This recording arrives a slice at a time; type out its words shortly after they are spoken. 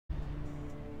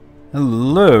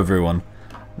Hello everyone,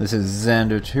 this is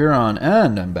Xander Turon,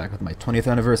 and I'm back with my 20th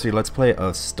anniversary Let's Play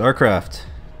of StarCraft.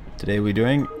 Today we're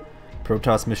doing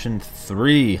Protoss Mission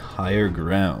 3, Higher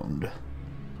Ground.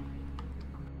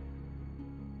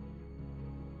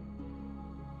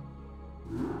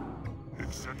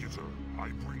 Executor, I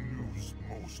bring news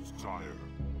most dire.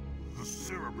 The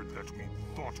cerebrate that we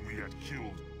thought we had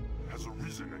killed has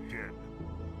arisen again.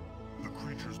 The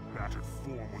creature's battered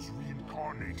form was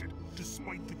reincarnated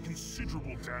despite the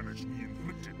considerable damage we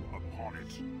inflicted upon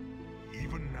it.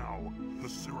 Even now, the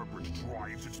cerebrate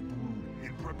drives its brood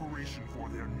in preparation for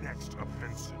their next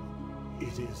offensive.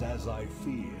 It is as I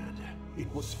feared.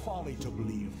 It was folly to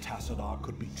believe Tassadar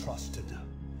could be trusted.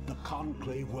 The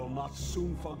Conclave will not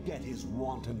soon forget his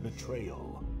wanton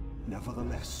betrayal.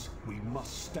 Nevertheless, we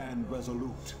must stand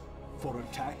resolute. For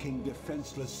attacking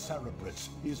defenseless cerebrates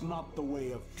is not the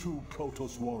way of true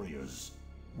Protoss warriors.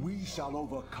 We shall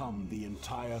overcome the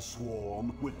entire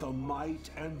swarm with the might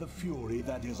and the fury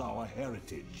that is our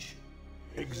heritage.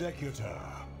 Executor,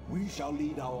 we shall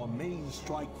lead our main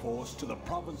strike force to the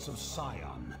province of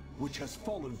Sion, which has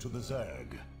fallen to the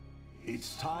Zerg.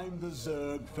 It's time the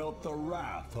Zerg felt the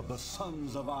wrath of the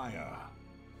Sons of Ire.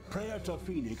 Praetor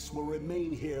Phoenix will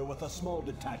remain here with a small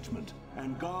detachment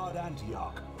and guard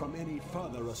Antioch from any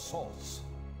further assaults.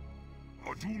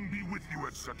 Adun be with you,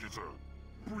 Executor.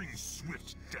 Bring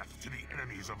swift death to the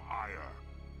enemies of Ire.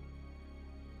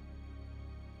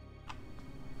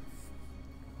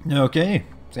 Okay,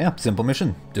 so yeah, simple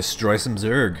mission. Destroy some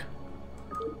Zerg.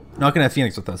 Not gonna have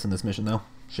Phoenix with us in this mission though.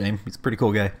 Shame, he's a pretty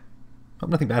cool guy. Hope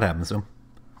nothing bad happens to him.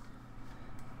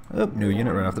 Oh, new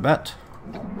unit right off the bat.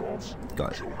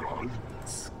 Got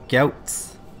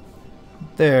scouts.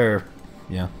 There.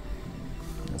 Yeah.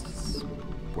 Let's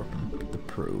warp the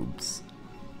probes.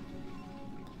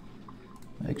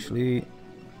 Actually,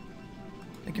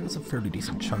 that gives us a fairly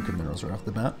decent chunk of minerals right off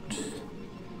the bat.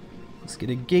 Let's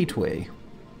get a gateway.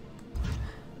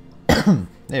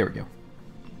 There we go.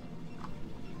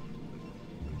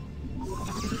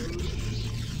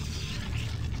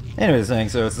 Anyways,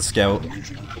 so it's a scout.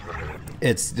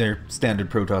 It's their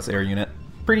standard Protoss air unit.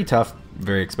 Pretty tough,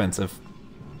 very expensive.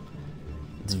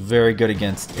 It's very good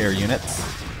against air units.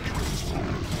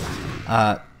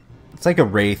 It's like a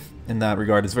Wraith in that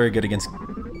regard. It's very good against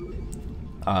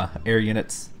air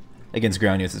units. Against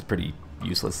ground units, it's pretty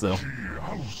useless though.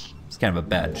 It's kind of a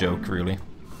bad joke, really.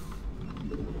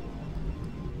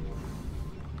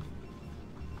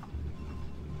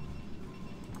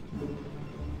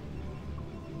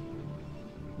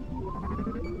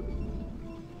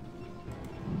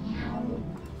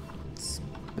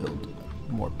 Build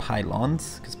more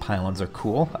pylons, because pylons are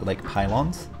cool. I like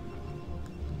pylons.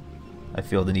 I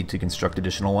feel the need to construct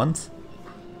additional ones.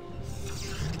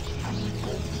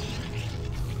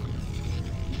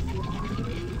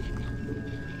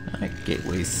 Alright,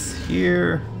 gateways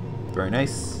here. Very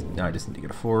nice. Now I just need to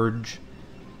get a forge.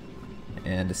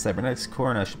 And a cybernetics core,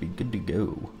 and I should be good to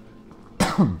go.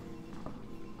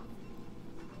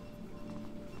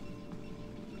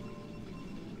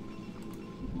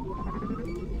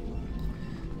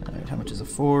 How much is a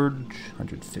forge?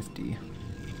 150.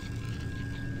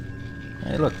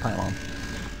 Hey, look, pylon.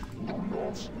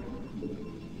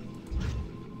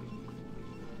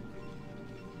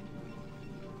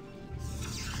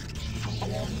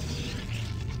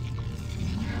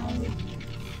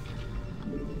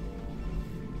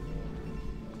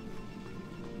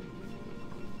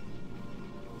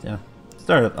 Yeah.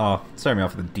 Started me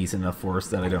off with a decent enough force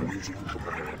that I don't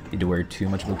need to worry too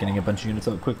much about getting a bunch of units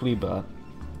out quickly, but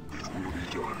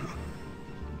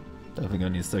definitely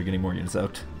gonna need to start getting more units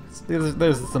out.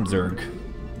 There's some Zerg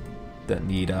that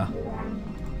need to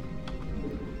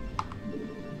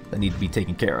be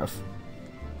taken care of.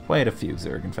 Quite a few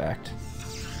Zerg, in fact.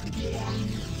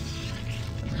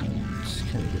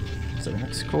 Is that our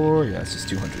next core? Yeah, it's just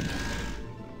 200.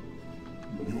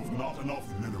 You have not enough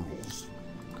minerals.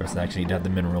 Of course, I actually need to have the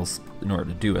minerals in order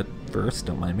to do it first.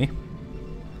 Don't mind me.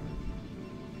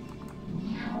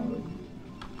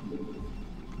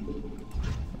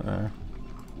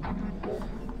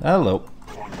 Hello.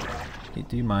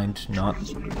 Do you mind not?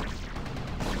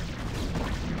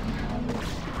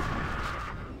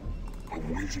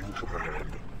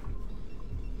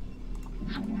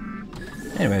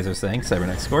 Anyways, I was saying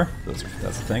cybernetics core. That's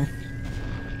the thing.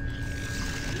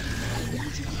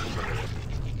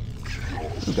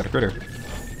 Ooh, got a critter.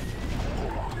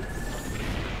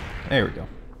 There we go.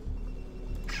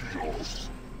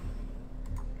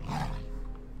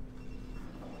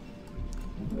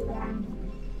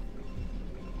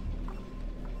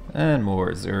 And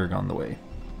more Zerg on the way.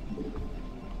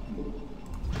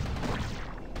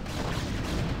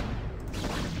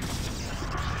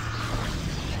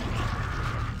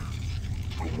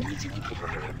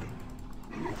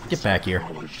 Get back here.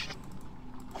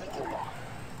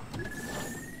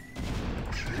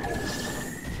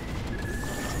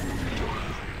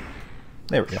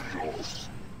 There we go.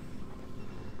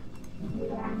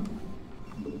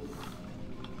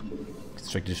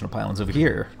 Construct additional pylons over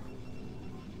here.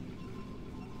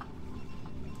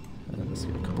 Let's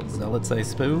get a couple of zealots, I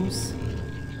suppose.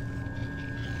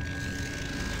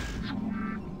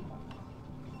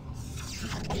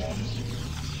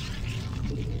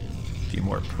 A few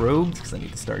more probes, because I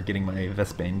need to start getting my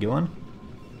Vespane going.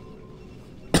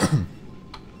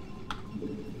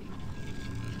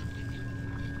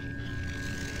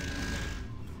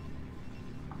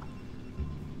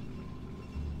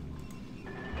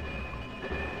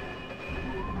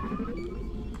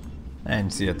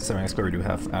 And see, at the Ceramics Core we do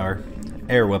have our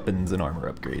air weapons and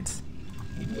armor upgrades.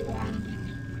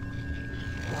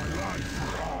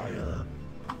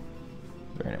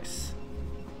 Very nice.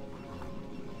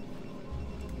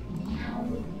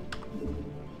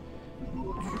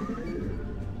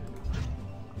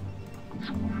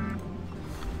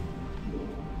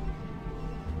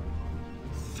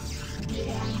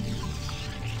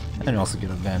 And also get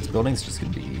advanced buildings, just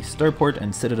going to be Starport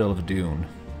and Citadel of Dune.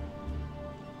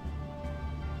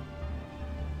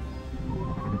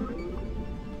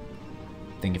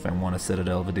 I think if I want a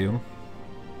Citadel of Dune.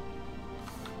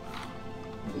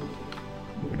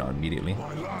 Maybe not immediately.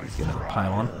 Let's get another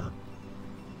pylon.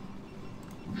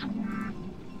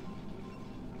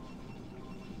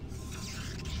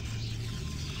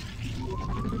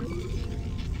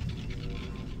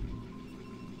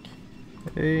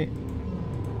 Okay.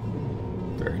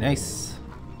 Very nice.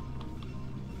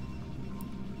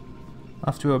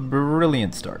 Off to a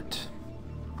brilliant start.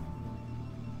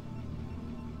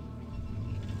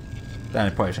 Then I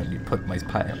probably shouldn't put my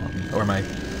pylon or my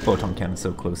photon cannon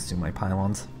so close to my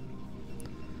pylons.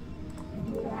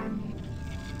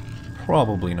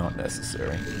 Probably not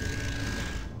necessary.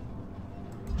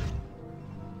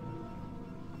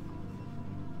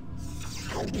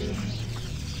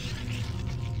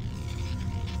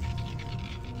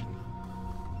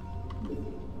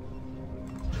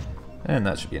 And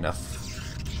that should be enough.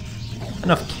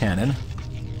 Enough cannon.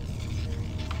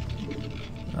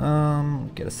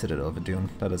 Get a Citadel of Dune.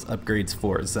 That is upgrades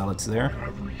for zealots there.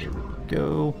 There we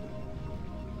go.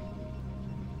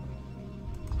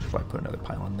 Probably put another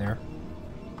pylon there.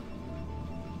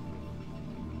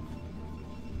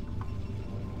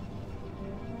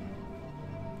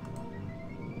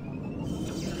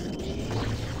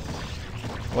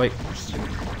 Wait.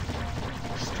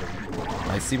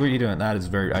 I see what you're doing. That is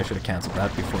very... I should have cancelled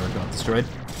that before it got destroyed.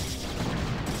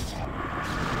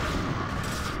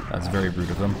 That's very rude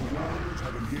of them.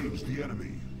 Okay,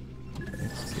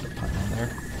 let's get a pylon there.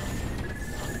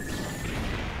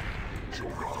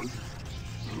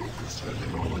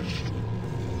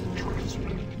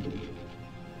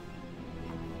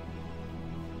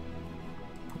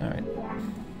 Alright.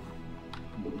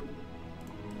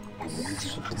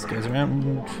 Shift these guys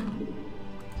around.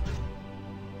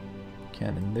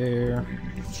 Cannon there.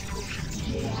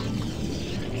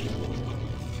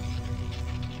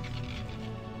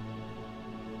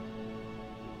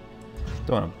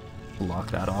 Don't want to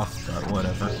block that off, but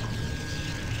whatever.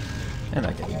 And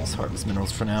I can use harvest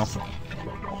minerals for now.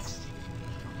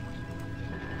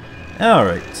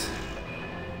 Alright.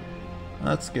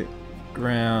 Let's get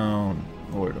ground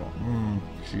orbital.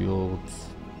 Shields.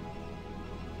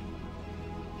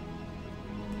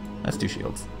 Let's do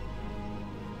shields.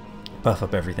 Buff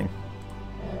up everything.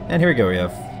 And here we go, we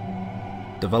have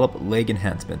develop leg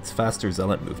enhancements, faster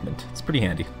zealot movement. It's pretty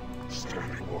handy.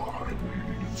 Standing behind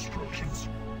reading instructions.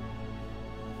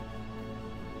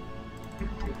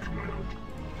 Input command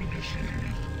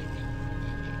initiated.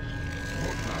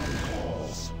 What now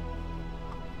calls?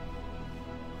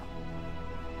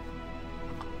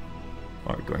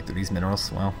 Alright, going through these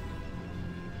minerals. Well,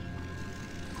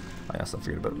 I also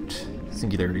forget about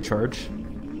singularity charge.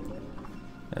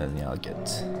 And yeah, I'll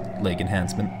get leg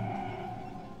enhancement.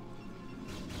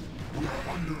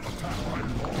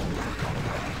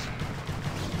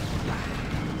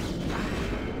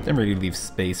 Didn't really leave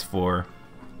space for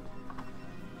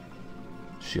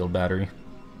shield battery.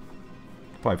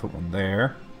 Probably put one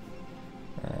there.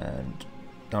 And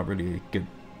not really good.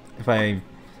 If I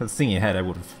was thinking ahead, I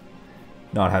would have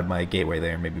not had my gateway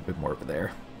there, maybe a bit more over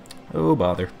there. Oh,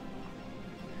 bother.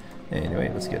 Anyway,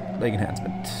 let's get leg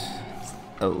enhancement.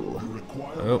 Oh.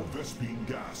 Oh.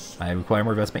 I require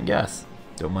more Vespane gas.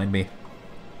 Don't mind me.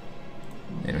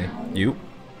 Anyway, you.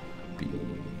 B.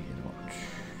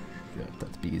 Yeah,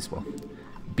 that's B as well.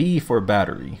 B for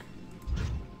battery.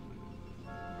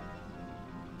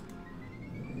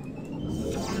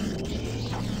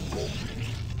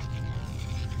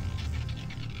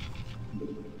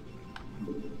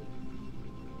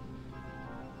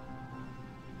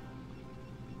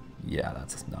 Yeah,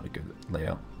 that's not a good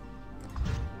layout.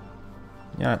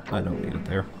 Yeah, I don't need it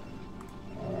there.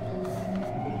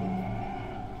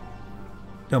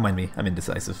 Don't mind me, I'm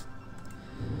indecisive.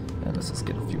 And let's just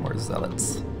get a few more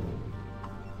zealots.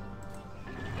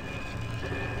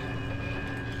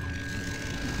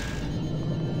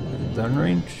 Down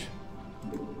range?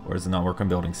 Or does it not work on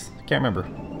buildings? I can't remember.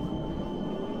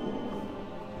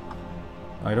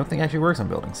 I don't think it actually works on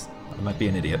buildings. I might be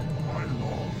an idiot.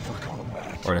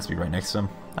 Or it has to be right next to them.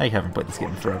 I haven't played this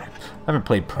game I haven't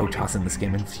played Protoss in this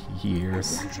game in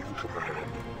years.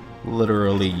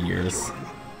 Literally years.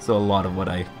 So a lot of what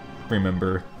I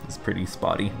remember is pretty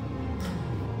spotty.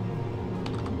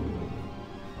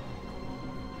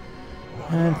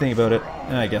 And think about it,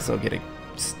 I guess I'll get a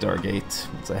Stargate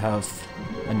once I have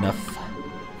enough.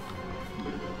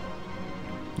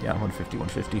 Yeah, 150,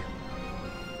 150.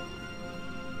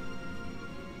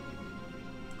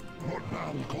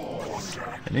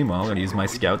 And meanwhile, I'm going to use my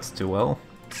scouts to, well,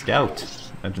 scout.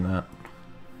 Imagine that.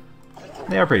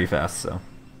 They are pretty fast, so.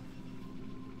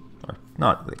 Or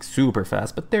not like super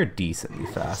fast, but they're decently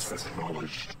fast. Do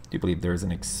you believe there's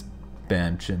an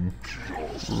expansion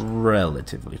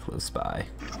relatively close by?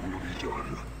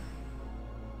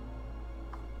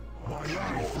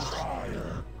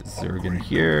 Zerg in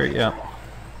here, yeah.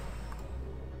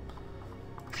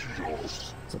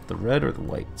 Is that the red or the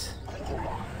white?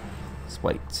 It's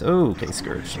white. Oh, okay,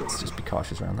 Scourge. Let's just be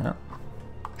cautious around that.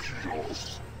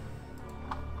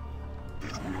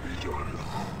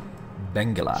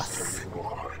 Bengalas.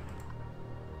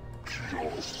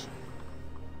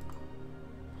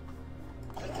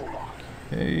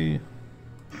 Okay.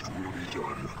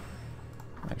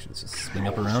 Actually, let's just swing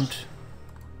up around.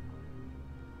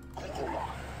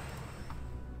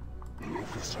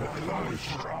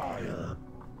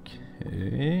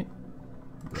 Okay.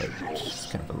 Right,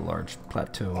 it's kind of a large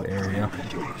plateau area.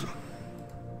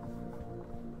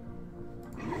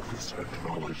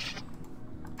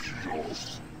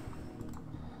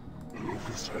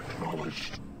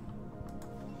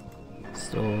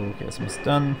 Still, guess I'm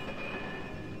done.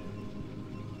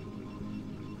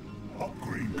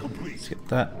 Let's get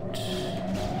that.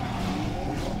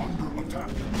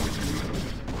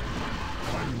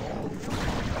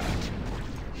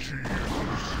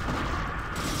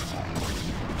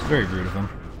 It's very rude of him.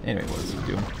 Anyway, what is he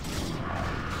doing?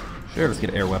 Sure, let's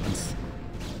get air weapons.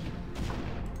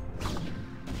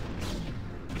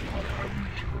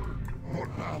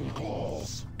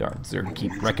 Darn, Zerg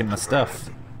keep wrecking my stuff.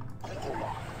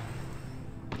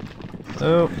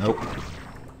 Oh, nope.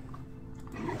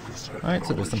 Alright,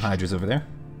 so there's some Hydras over there.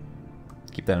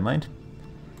 Keep that in mind.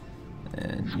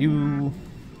 And you...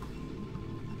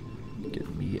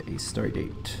 give me a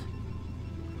Stardate.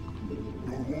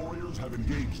 Your warriors have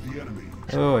engaged the enemy.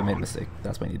 Oh, I made a mistake.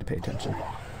 That's why I need to pay attention.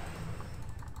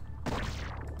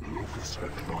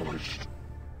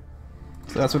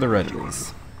 So that's where the red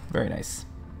is. Very nice.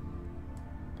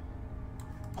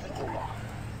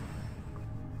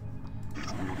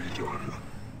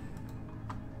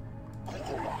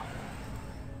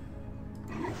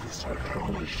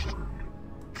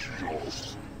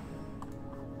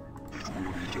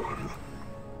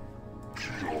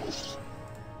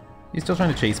 He's still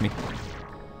trying to chase me.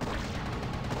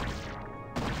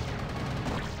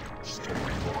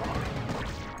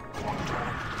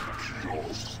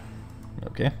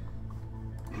 Okay.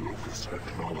 There's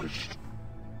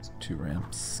 2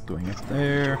 ramps going up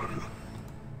there.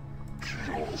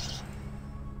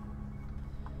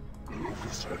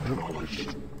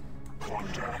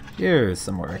 Here's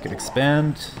somewhere I could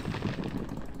expand.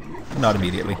 Not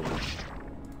immediately.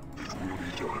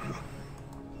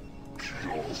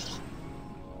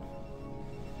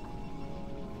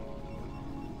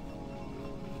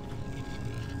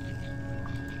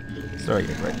 Sorry,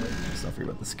 right. Let's not forget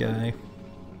about this guy.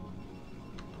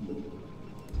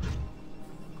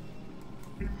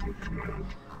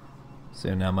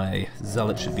 So now my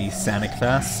zealot should be Sanic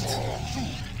fast.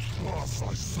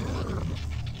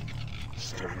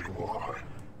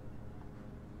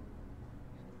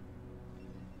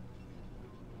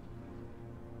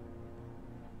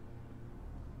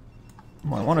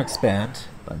 Well, I want to expand,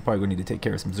 but I'm probably going to need to take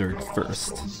care of some Zerg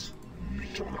first.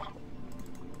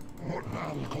 What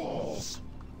battle calls?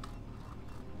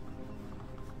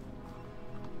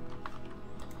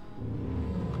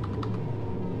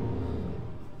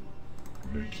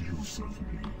 Make use of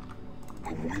me.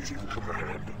 Awaiting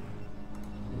command.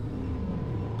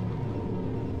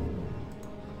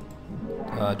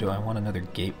 Do I want another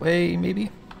gateway, maybe?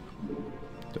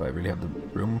 Do I really have the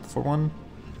room for one?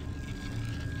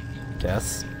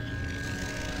 Guess.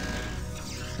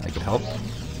 I could help.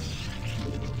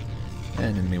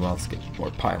 And in the meanwhile, let's get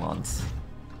more pylons.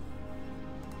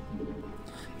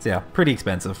 So yeah, pretty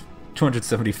expensive.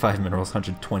 275 minerals,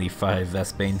 125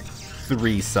 Vespane,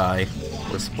 3 Psi,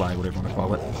 or supply, whatever you want to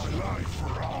call it.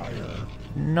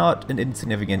 Not an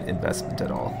insignificant investment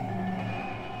at all.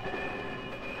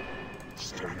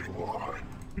 Standing by.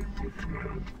 Input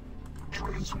command.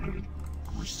 Transmitted.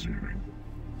 Receiving.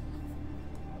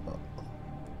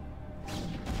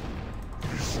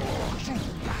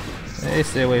 Hey,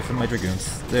 stay away from my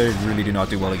Dragoons. They really do not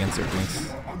do well against Zerglings.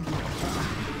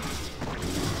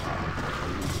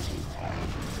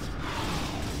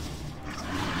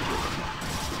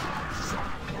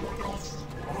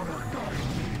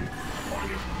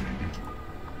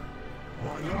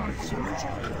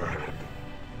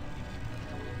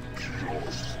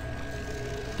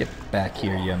 Get back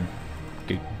here, you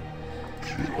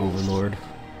overlord.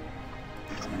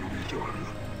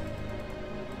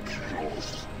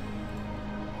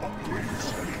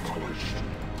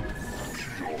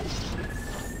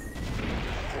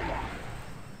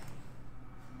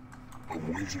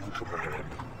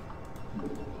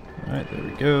 Alright, there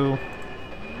we go.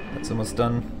 That's almost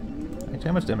done. Actually,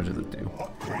 how much damage does it do?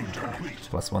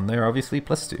 +1 there, obviously,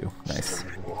 +2. Nice.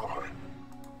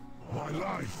 My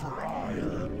life for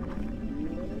ire.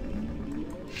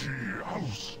 She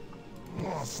house,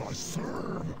 plus I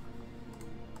serve.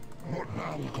 What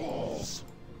battle calls?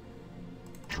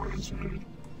 Transmitted.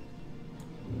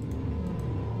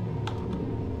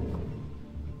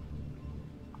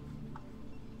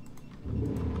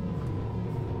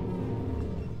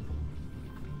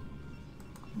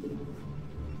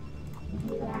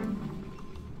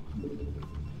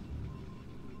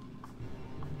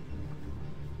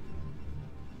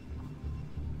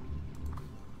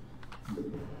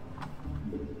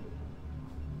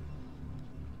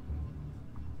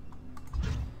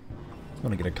 I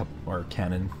want to get a couple more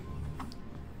cannon.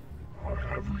 I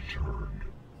have returned.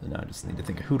 And now I just need to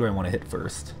think of who do I want to hit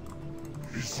first.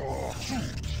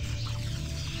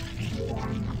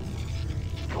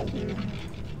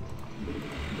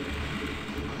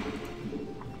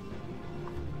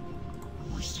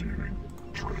 Receiving.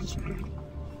 Transmitted.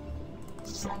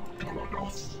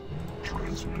 Protoss.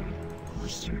 Transmitted.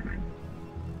 Receiving.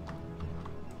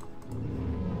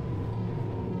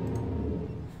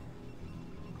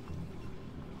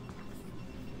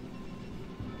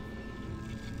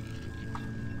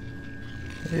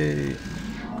 Hey.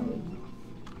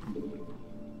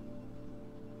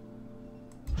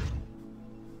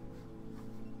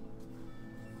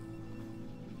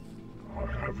 I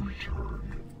have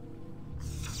returned.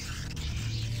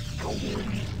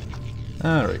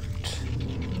 Alright.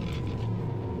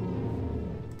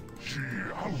 She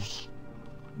house.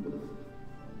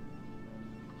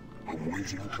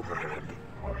 Awaiting command.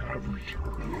 I have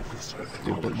returned. Locus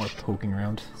Do a bit more poking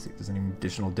around, see if there's any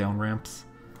additional down ramps.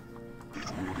 It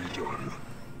will be done.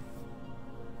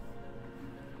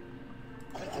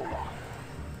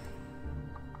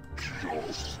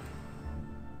 Kills.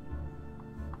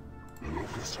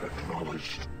 Locus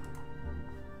acknowledged.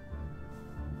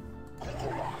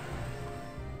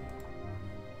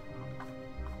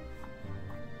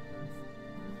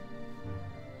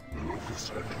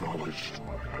 Locus acknowledged.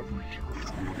 I have returned.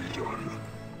 It will be done.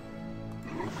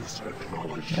 Locus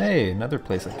acknowledged. Hey, another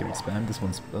place I can expand. This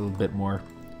one's a little bit more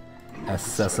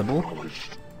accessible.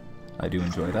 I do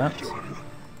enjoy that.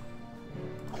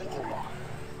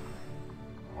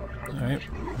 Alright,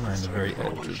 we're on the very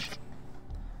edge of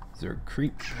Zerg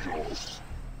Creep.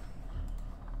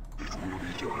 It will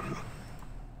be done.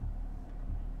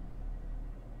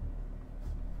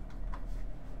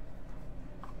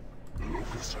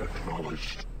 Locus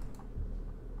acknowledged.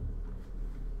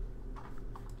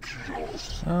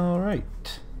 Kills.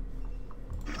 Alright.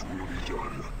 It will be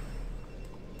done.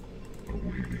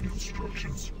 Awaiting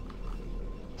instructions.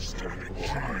 Standing by.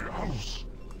 House.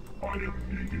 I am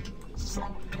needed.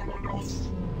 Protoss.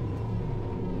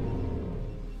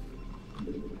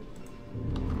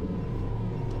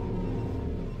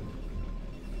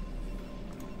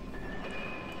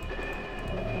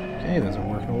 Okay, those are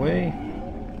working away.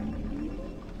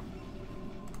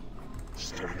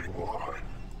 Standing by.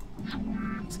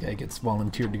 This guy gets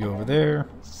volunteered to go over there.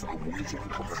 Awaiting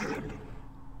command.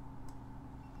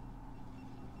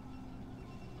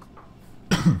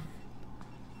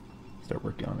 Start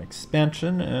working on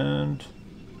expansion, and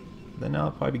then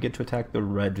I'll probably get to attack the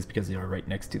red just because they are right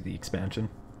next to the expansion.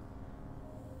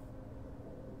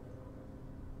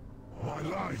 My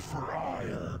life for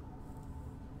ire.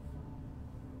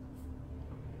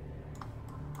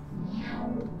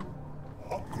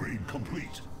 Upgrade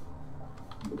complete.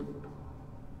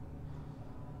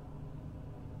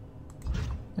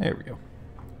 There we go.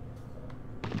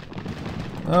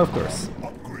 Of course.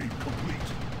 Upgrade complete.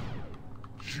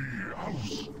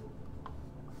 House.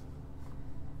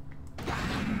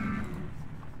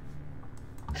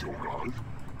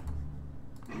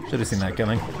 Should have seen that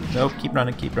coming. Nope, keep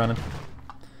running, keep running.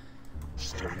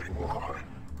 Standing by.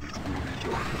 It will be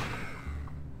done.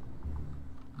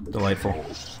 Delightful.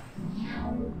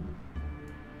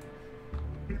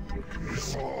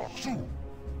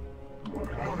 My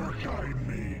honor guide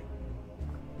me.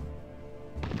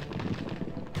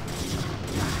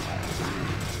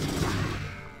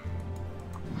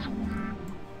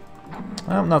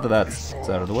 Not that that's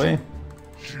out of the way.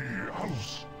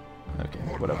 Okay,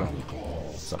 whatever.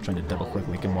 Stop trying to double click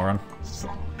like a moron.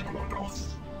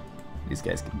 These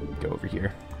guys can go over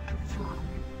here.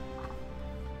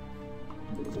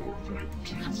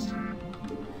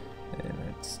 And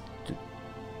it's...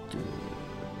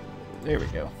 There we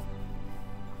go.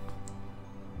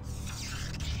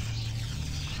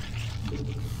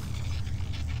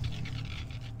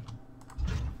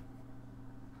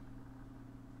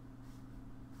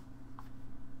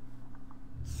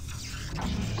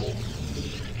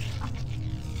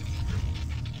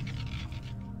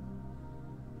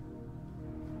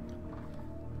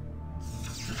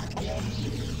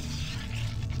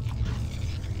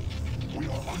 We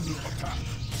are under attack.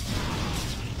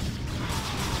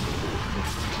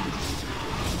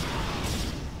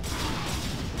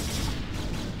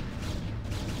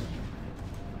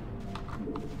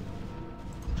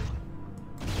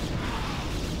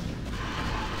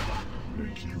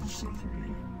 Make use of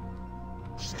me.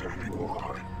 Standing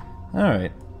by.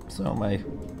 Alright, so my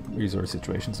resource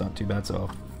situation's not too bad, so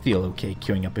I'll feel okay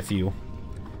queuing up a few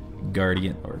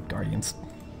guardians.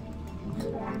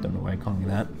 Don't know why I'm calling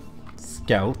that.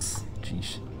 Scouts.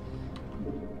 Jeez.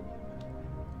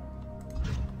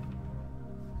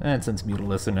 And since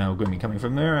Mutalists are now going to be coming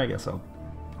from there, I guess I'll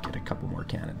get a couple more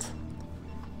cannons.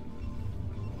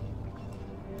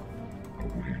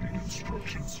 Awaiting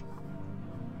instructions.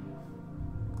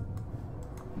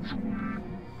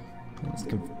 Let's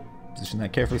position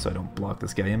that carefully so I don't block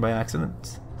this guy in by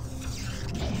accident.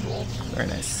 Very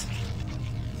nice.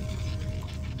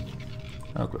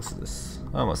 How close is this?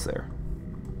 Almost there.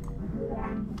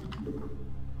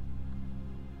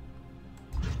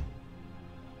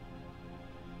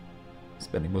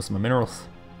 Spending most of my minerals.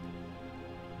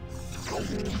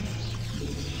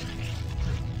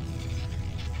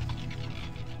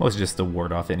 Mostly just to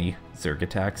ward off any Zerg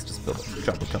attacks. Just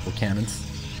drop a couple cannons.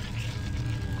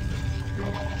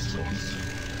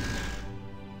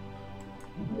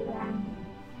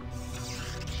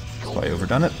 Probably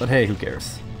overdone it, but hey, who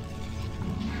cares?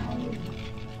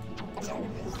 Your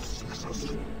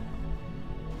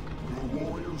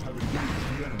warriors have engaged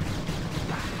the enemy.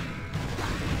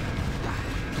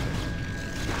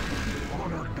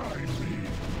 Honor guide me.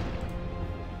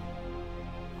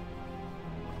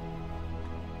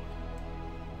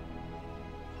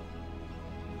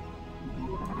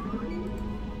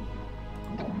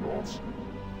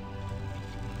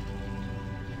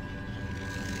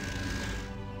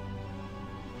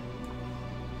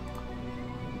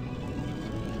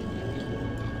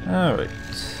 Alright.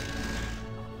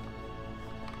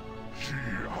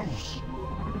 House.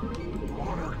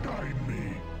 Honor guide me.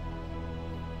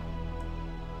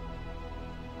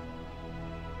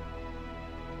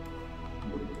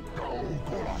 Go,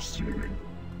 Protoss.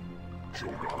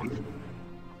 Shogun.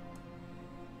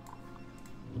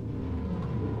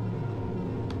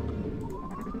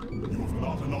 You've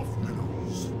not enough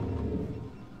minerals.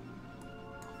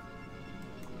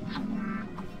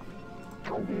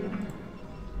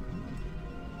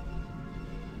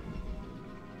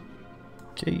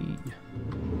 Okay.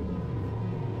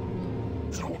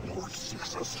 Teleport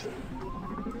successful.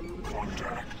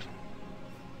 Contact.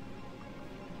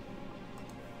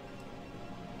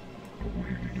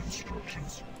 Awaiting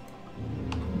instructions.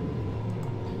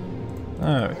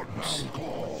 Alright. What now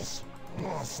calls?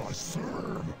 Thus I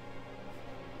serve.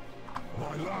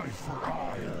 My life for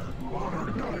ire.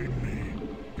 Honor guide me.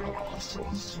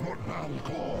 Colossus. What now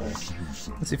calls?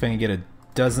 Let's see if I can get a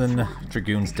dozen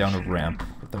Dragoons down a ramp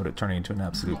without it turning into an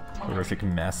absolute horrific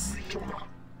mess.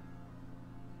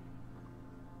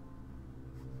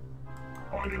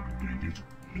 I am needed.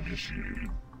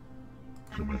 Initiating.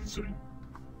 Commencing.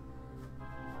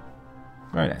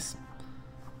 Very nice.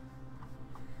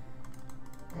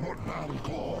 What battle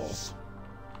calls?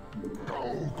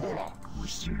 Go, Kola.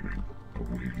 Receiving.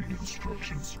 Awaiting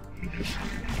instructions.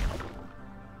 Initiating.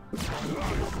 My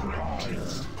life for ire.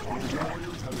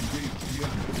 Warriors have engaged the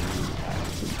enemy.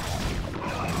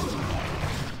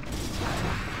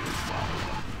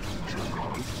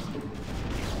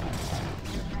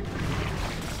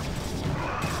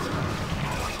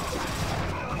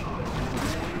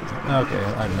 Okay,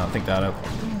 I did not think that up.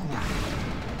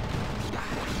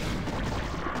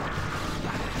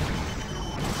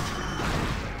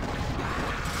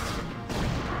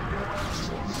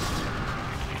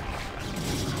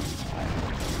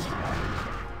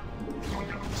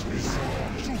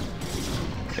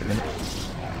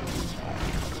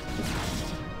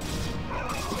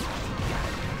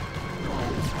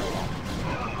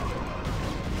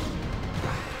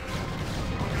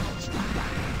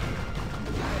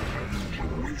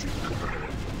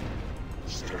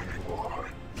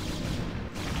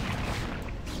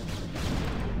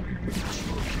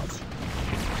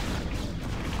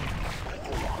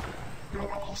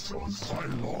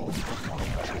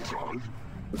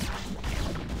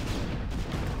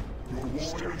 Your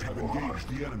warriors have engaged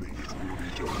the enemy.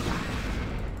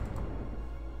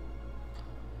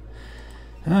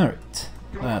 Alright,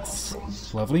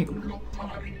 that's lovely.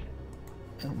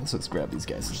 And let's grab these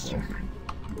guys as well.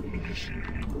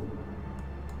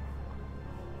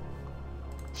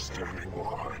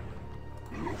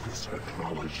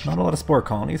 Not a lot of spore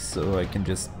colonies, so I can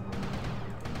just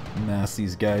mass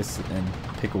these guys and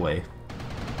pick away.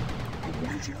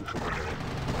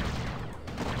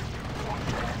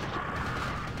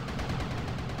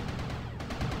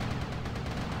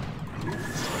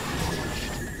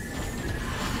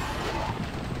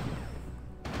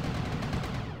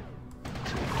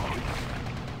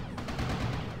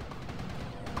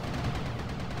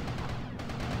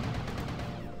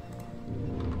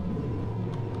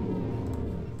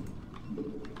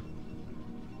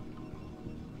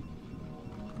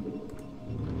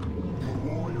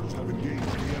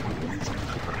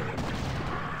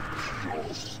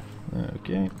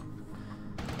 Okay.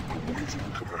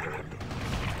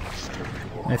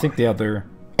 I think the other...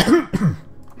 Oh,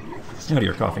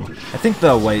 you're coughing. I think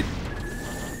the white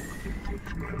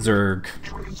Zerg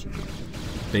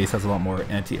base has a lot more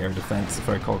anti-air defense, if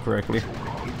I recall correctly.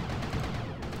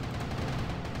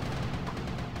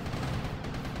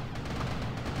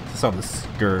 I saw the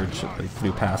Scourge, they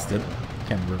flew past it.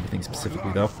 Can't remember everything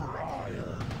specifically though.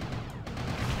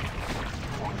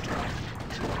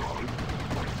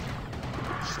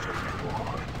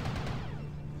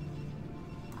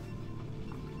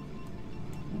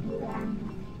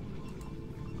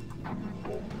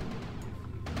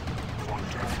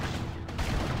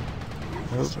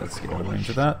 Oh, let's get in range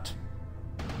of that.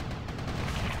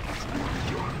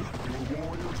 Your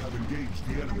warriors have engaged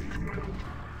the enemy.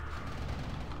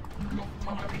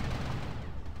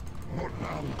 What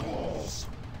now calls?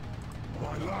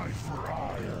 My life for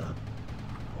ire.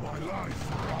 My life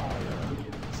for ire.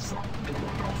 Some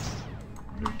Protoss.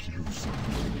 Make use of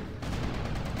me.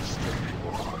 Standing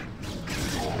by.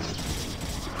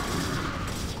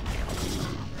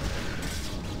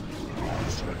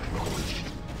 Loss acknowledged.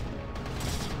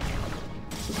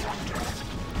 Contact.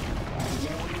 Our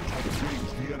warriors have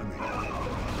engaged the enemy.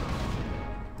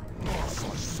 Loss I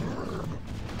serve.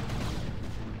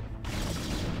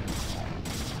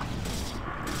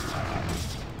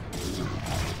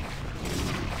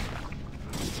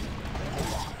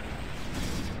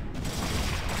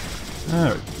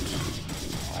 Alright.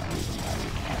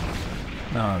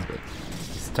 No, that's good.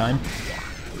 It's time.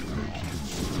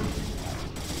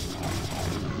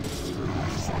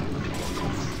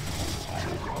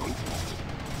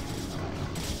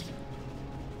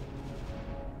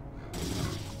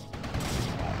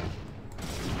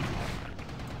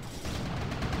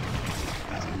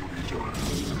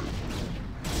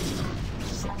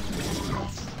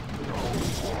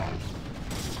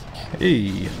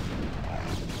 Hey.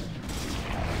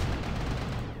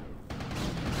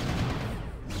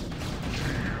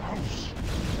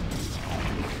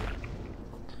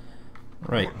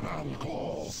 Right.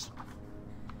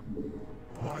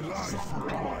 My life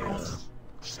for ire.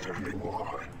 Standing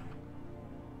by.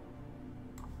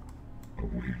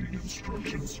 Awaiting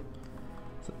instructions.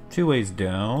 So 2 ways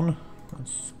down.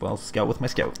 Let's, well, scout with my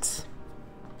scouts.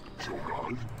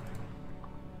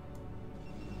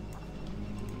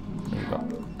 We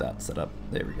got that set up.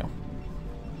 There we go.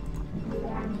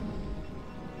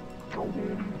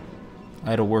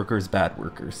 Idle workers, bad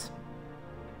workers.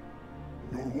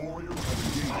 Your warriors have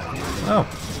engaged. Oh,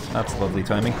 that's lovely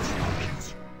timing.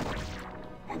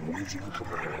 Awaiting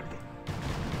command.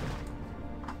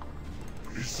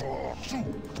 Esau, shoot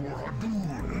for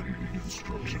Hadun.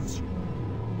 Instructions.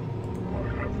 I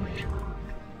have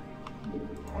returned.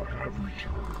 I have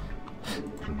returned.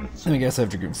 I guess I have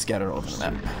Dragoons scattered all over the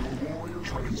map. Your warriors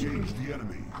have engaged the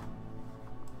enemy.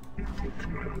 Input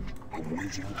command.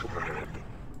 Awaiting command.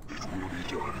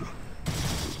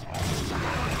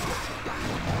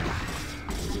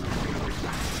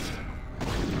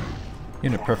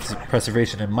 Unit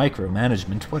preservation and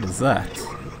micromanagement, what is that?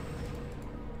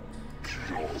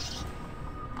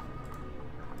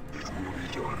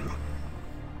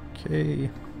 Okay.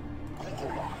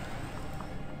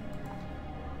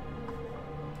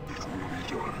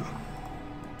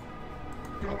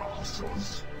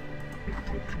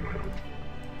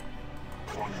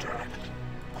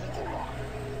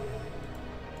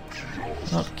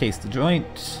 Oh, case the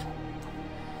joint.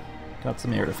 Got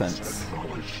some air defense.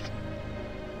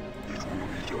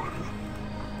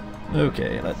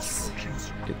 Okay, let's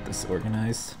get this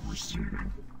organized.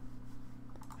 Receiving.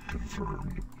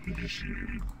 Confirmed.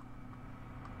 Initiated.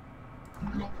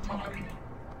 Locked.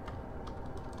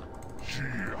 She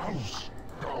house.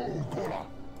 Gola.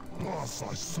 Thus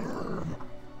I serve.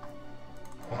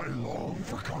 I long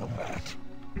for combat.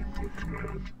 Input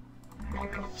command.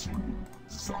 Nakatsu.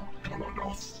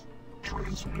 Zakalados.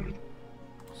 Transmitted.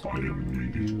 Fire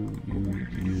needed.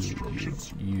 Awaiting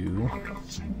instructions.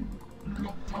 Nakatsu.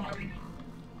 Locked.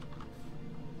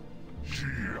 She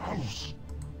house.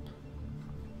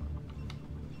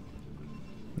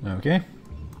 Okay.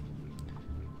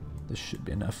 This should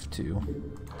be enough to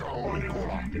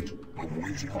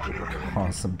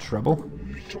cause some trouble.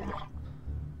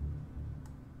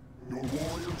 Your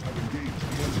warriors have engaged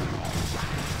the enemy.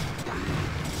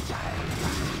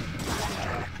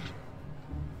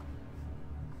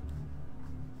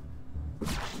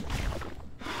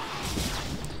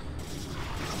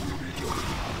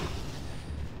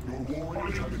 Your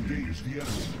warriors have engaged the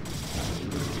enemy.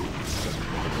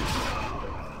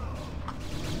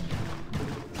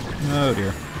 Oh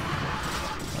dear.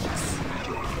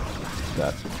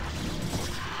 That.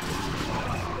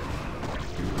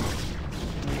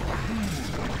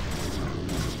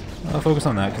 I'll focus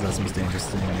on that because that's the most dangerous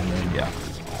thing, and then, yeah.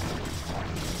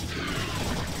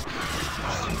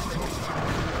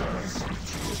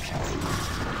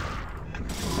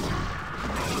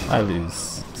 I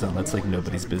lose, so that's like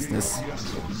nobody's business.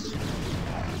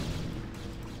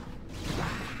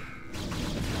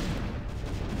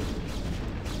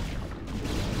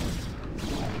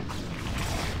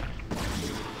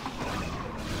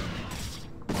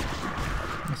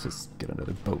 Let's just get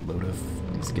another boatload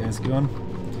of these guys going.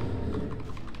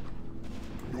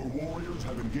 Your warriors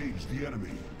have engaged the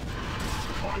enemy.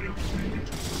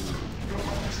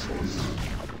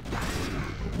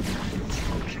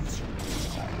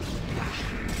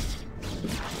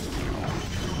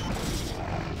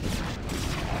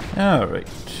 All right.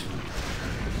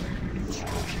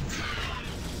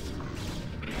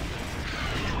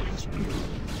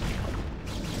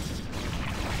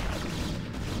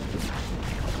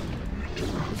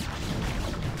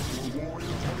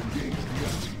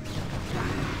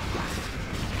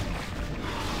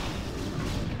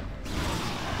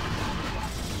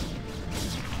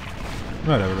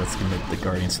 Whatever, let's commit the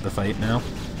Guardians to the fight now.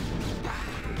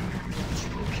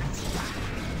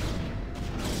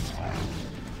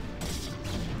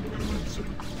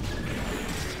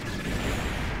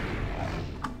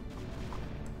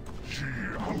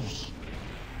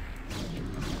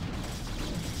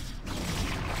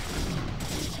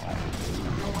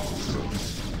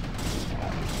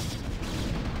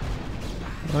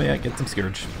 Oh yeah, get some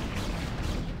Scourge.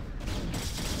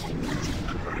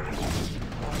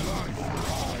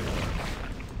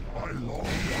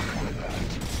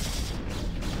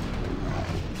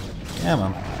 Come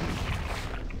on.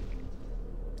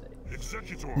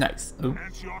 Executor. Nice. Oh.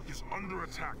 Antioch is under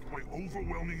attack by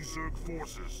overwhelming Zerg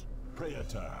forces.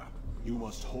 Praetor, you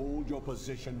must hold your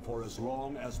position for as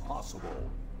long as possible.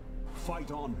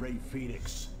 Fight on, brave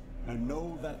Phoenix, and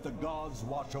know that the gods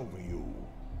watch over you.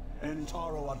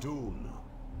 Entaro Adun.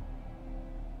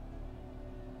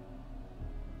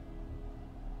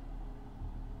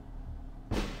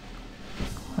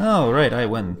 Oh, right, I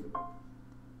win.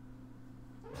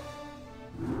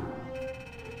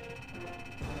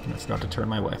 I forgot to turn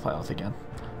my Wi-Fi off again.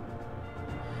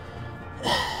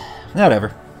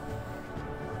 Whatever.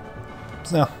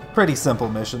 So, pretty simple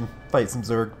mission. Fight some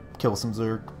Zerg, kill some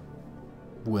Zerg,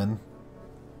 win.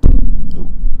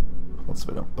 Ooh. Let's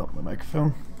so I don't bump my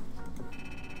microphone.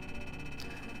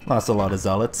 Lost a lot of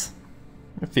Zealots.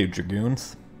 A few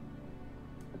Dragoons.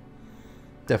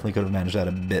 Definitely could have managed that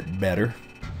a bit better.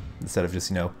 Instead of just,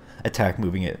 you know, attack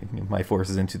moving it, my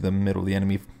forces into the middle of the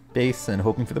enemy base and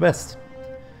hoping for the best.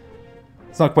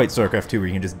 It's not quite StarCraft 2 where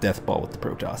you can just deathball with the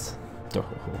Protoss.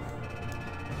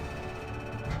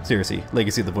 Seriously,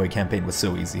 Legacy of the Void campaign was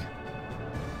so easy.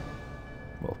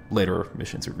 Well, later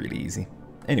missions are really easy.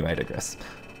 Anyway, I digress.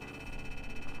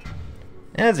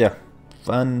 As yeah,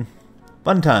 fun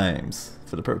times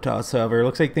for the Protoss. However, it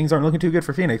looks like things aren't looking too good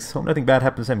for Phoenix. Hope nothing bad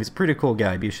happens to him. He's a pretty cool guy.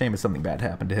 It'd be a shame if something bad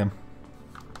happened to him.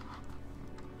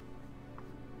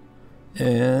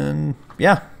 And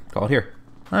yeah, call it here.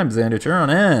 I'm Xander Turon,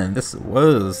 and this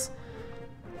was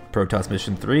Protoss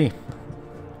Mission 3.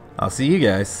 I'll see you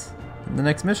guys in the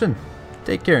next mission.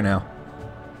 Take care now.